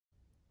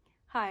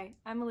Hi,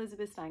 I'm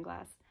Elizabeth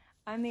Steinglass.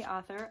 I'm the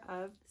author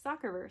of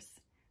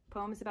SOCCERVERSE,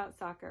 Poems About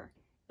Soccer,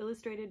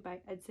 illustrated by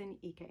Edson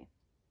Ike.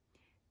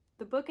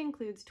 The book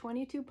includes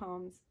 22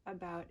 poems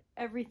about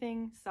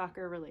everything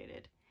soccer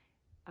related.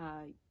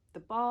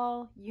 The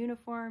ball,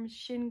 uniforms,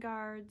 shin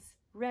guards,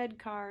 red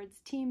cards,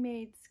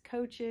 teammates,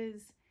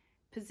 coaches,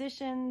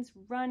 positions,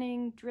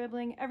 running,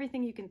 dribbling,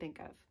 everything you can think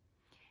of.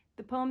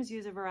 The poems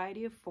use a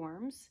variety of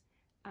forms.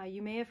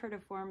 You may have heard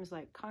of forms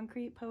like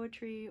concrete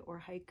poetry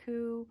or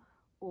haiku,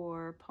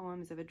 or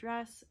poems of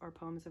address, or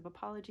poems of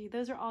apology.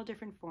 Those are all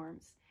different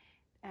forms.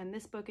 And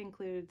this book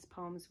includes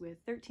poems with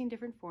 13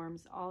 different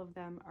forms. All of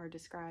them are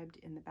described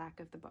in the back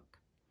of the book.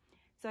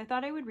 So I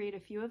thought I would read a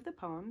few of the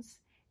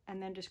poems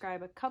and then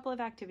describe a couple of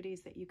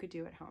activities that you could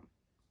do at home.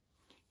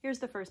 Here's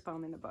the first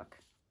poem in the book,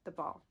 The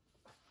Ball.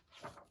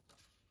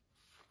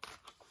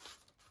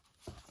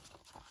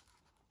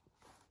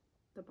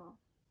 The ball.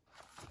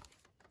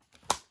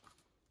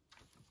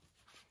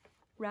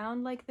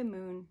 Round like the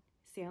moon,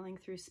 sailing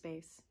through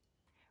space,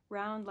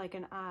 round like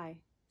an eye,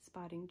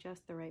 spotting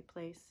just the right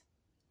place.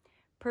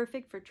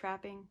 Perfect for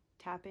trapping,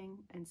 tapping,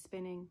 and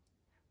spinning,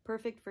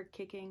 perfect for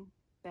kicking,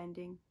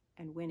 bending,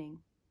 and winning.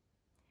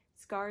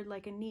 Scarred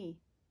like a knee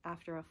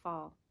after a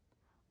fall,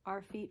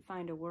 our feet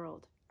find a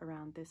world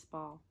around this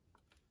ball.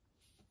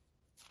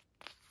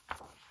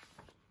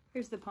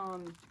 Here's the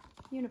poem,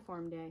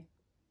 Uniform Day.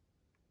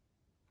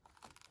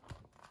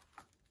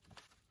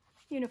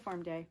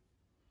 Uniform Day.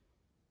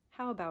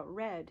 How about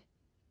red?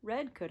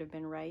 Red could have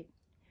been right.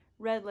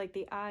 Red like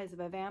the eyes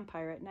of a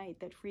vampire at night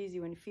that freeze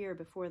you in fear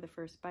before the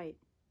first bite.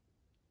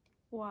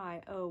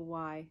 Why, oh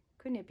why,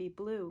 couldn't it be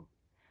blue?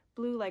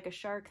 Blue like a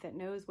shark that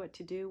knows what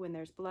to do when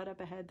there's blood up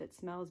ahead that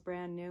smells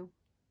brand new.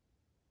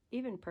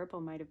 Even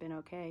purple might have been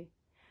okay.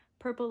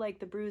 Purple like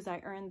the bruise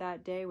I earned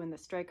that day when the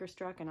striker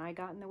struck and I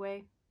got in the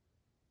way.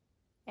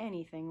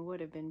 Anything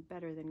would have been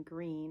better than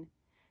green.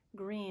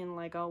 Green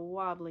like a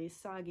wobbly,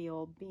 soggy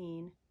old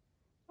bean.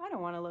 I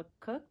don't want to look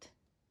cooked.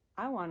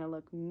 I want to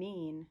look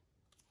mean.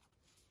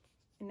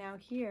 And now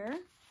here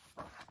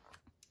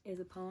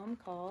is a poem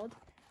called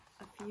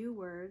A Few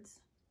Words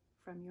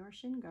from Your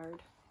Shin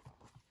Guard.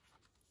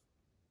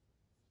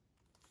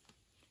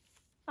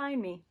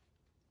 Find me.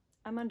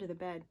 I'm under the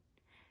bed.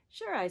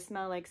 Sure, I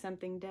smell like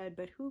something dead,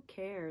 but who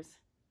cares?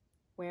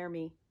 Wear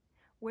me.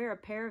 Wear a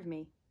pair of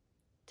me.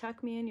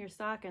 Tuck me in your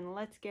sock and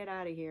let's get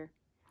out of here.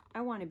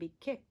 I want to be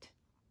kicked.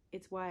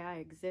 It's why I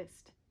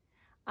exist.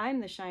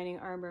 I'm the shining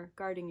armor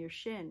guarding your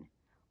shin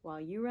while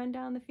you run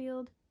down the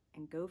field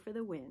and go for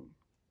the win.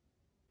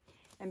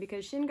 And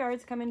because shin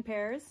guards come in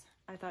pairs,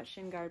 I thought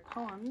shin guard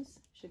poems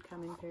should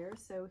come in pairs.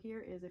 So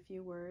here is a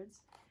few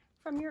words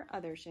from your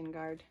other shin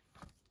guard.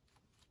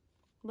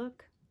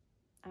 Look,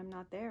 I'm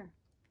not there.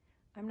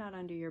 I'm not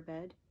under your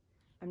bed.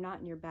 I'm not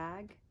in your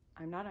bag.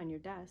 I'm not on your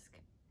desk.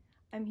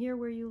 I'm here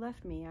where you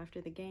left me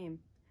after the game,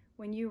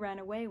 when you ran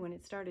away when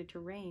it started to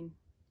rain.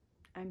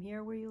 I'm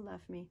here where you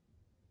left me,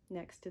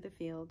 next to the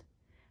field,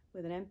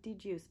 with an empty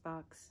juice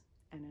box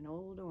and an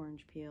old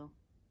orange peel.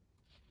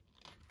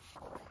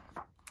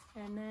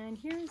 And then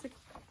here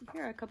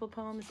are a couple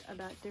poems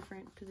about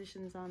different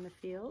positions on the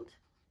field.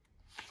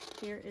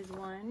 Here is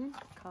one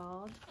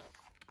called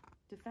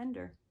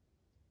Defender.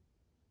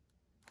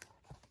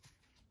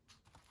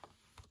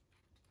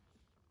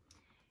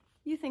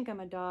 You think I'm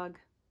a dog,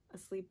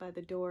 asleep by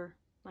the door,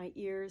 my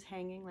ears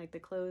hanging like the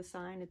closed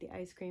sign at the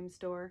ice cream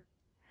store,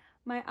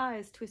 my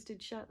eyes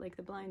twisted shut like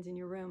the blinds in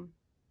your room,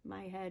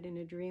 my head in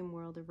a dream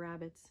world of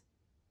rabbits.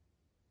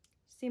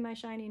 See my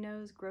shiny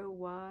nose grow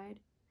wide,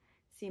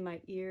 see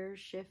my ears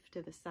shift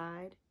to the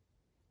side.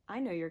 I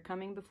know you're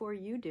coming before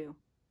you do.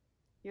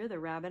 You're the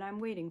rabbit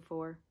I'm waiting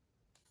for.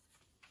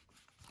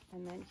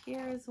 And then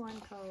here's one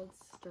called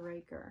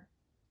Striker.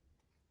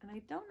 And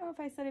I don't know if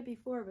I said it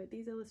before, but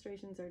these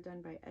illustrations are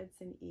done by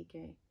Edson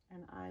Ike,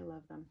 and I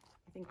love them.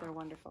 I think they're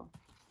wonderful.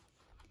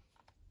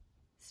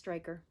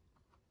 Striker.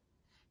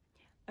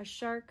 A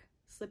shark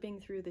slipping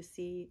through the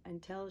sea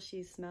until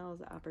she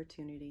smells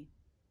opportunity.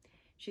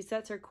 She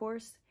sets her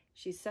course,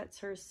 she sets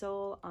her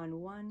soul on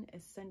one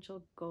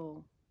essential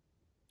goal.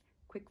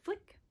 Quick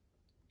flick,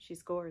 she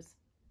scores.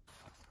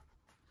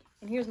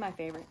 And here's my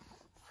favorite.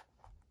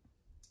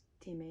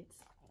 Teammates.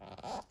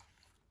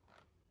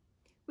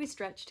 We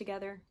stretch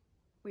together,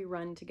 we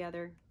run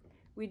together,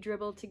 we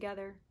dribble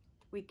together,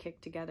 we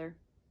kick together,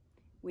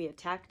 we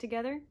attack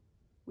together,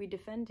 we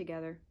defend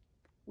together,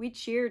 we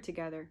cheer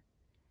together,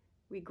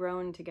 we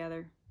groan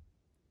together.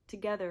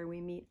 Together we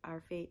meet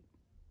our fate.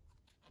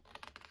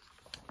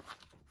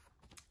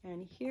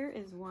 And here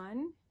is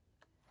one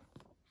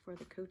for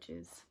the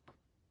coaches.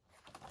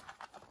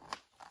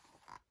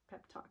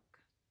 Pep talk.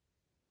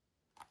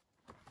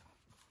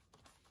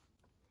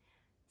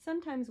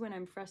 Sometimes when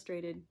I'm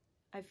frustrated,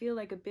 I feel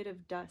like a bit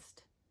of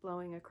dust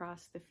blowing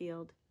across the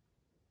field.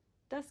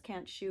 Dust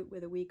can't shoot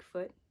with a weak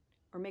foot,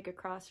 or make a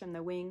cross from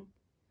the wing,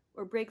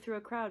 or break through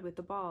a crowd with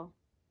the ball.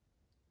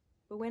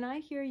 But when I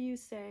hear you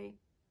say,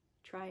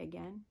 try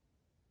again,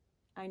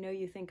 I know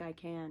you think I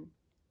can,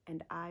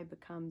 and I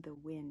become the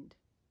wind.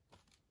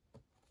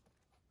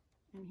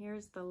 And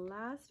here's the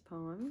last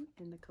poem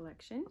in the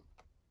collection.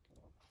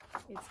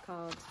 It's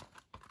called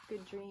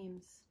Good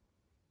Dreams.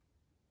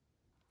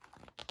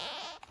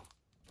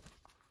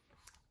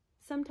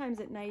 Sometimes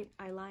at night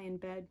I lie in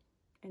bed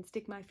and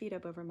stick my feet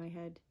up over my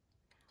head.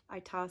 I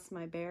toss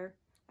my bear.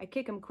 I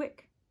kick him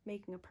quick,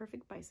 making a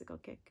perfect bicycle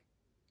kick.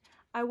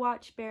 I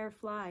watch bear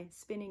fly,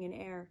 spinning in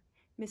air,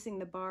 missing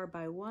the bar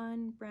by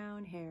one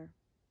brown hair.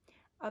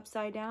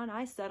 Upside down,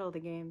 I settle the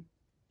game.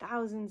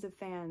 Thousands of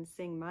fans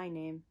sing my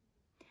name.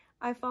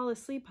 I fall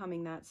asleep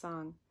humming that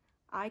song.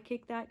 I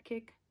kick that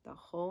kick the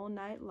whole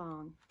night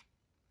long.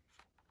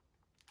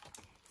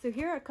 So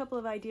here are a couple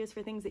of ideas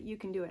for things that you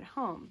can do at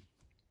home.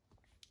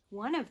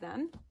 One of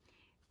them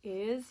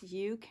is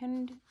you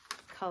can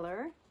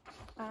color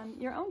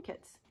your own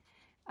kits.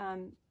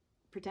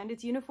 Pretend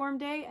it's uniform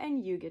day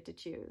and you get to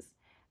choose.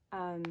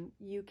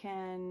 You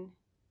can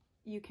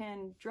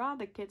draw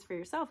the kits for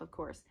yourself, of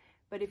course,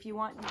 but if you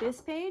want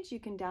this page, you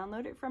can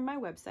download it from my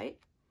website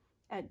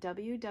at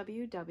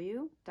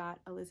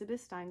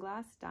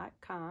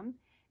www.elizabethsteinglass.com,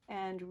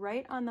 and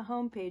right on the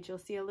home page you'll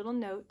see a little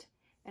note,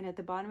 and at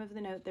the bottom of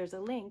the note there's a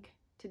link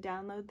to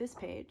download this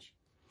page.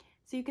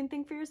 So you can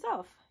think for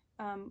yourself,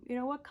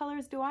 what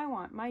colors do I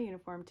want my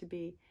uniform to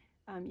be?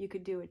 You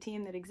could do a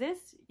team that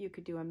exists, you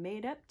could do a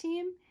made-up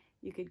team,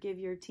 you could give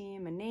your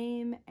team a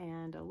name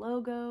and a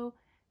logo,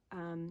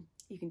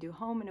 you can do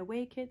home and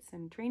away kits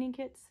and training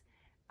kits.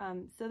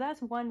 So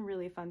that's one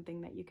really fun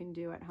thing that you can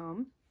do at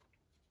home.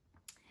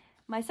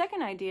 My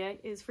second idea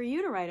is for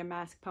you to write a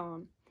mask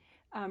poem.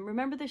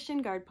 Remember the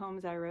shin guard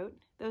poems I wrote?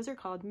 Those are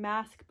called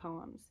mask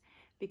poems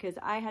because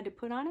I had to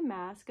put on a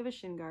mask of a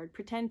shin guard,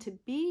 pretend to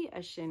be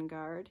a shin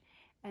guard,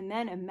 and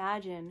then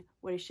imagine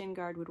what a shin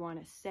guard would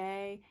want to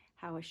say,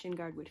 how a shin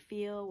guard would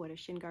feel, what a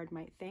shin guard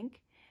might think.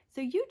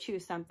 So you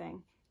choose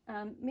something.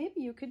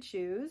 Maybe you could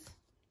choose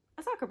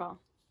a soccer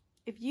ball.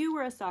 If you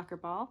were a soccer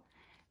ball,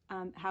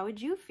 how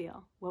would you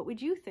feel? What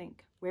would you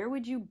think? Where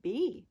would you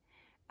be?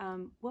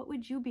 What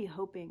would you be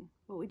hoping?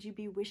 What would you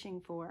be wishing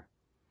for?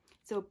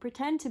 So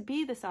pretend to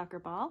be the soccer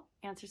ball,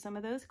 answer some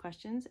of those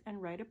questions,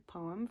 and write a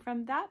poem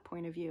from that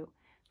point of view,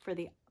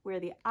 where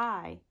the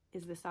I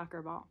is the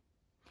soccer ball.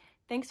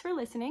 Thanks for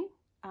listening.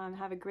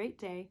 Have a great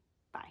day.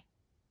 Bye.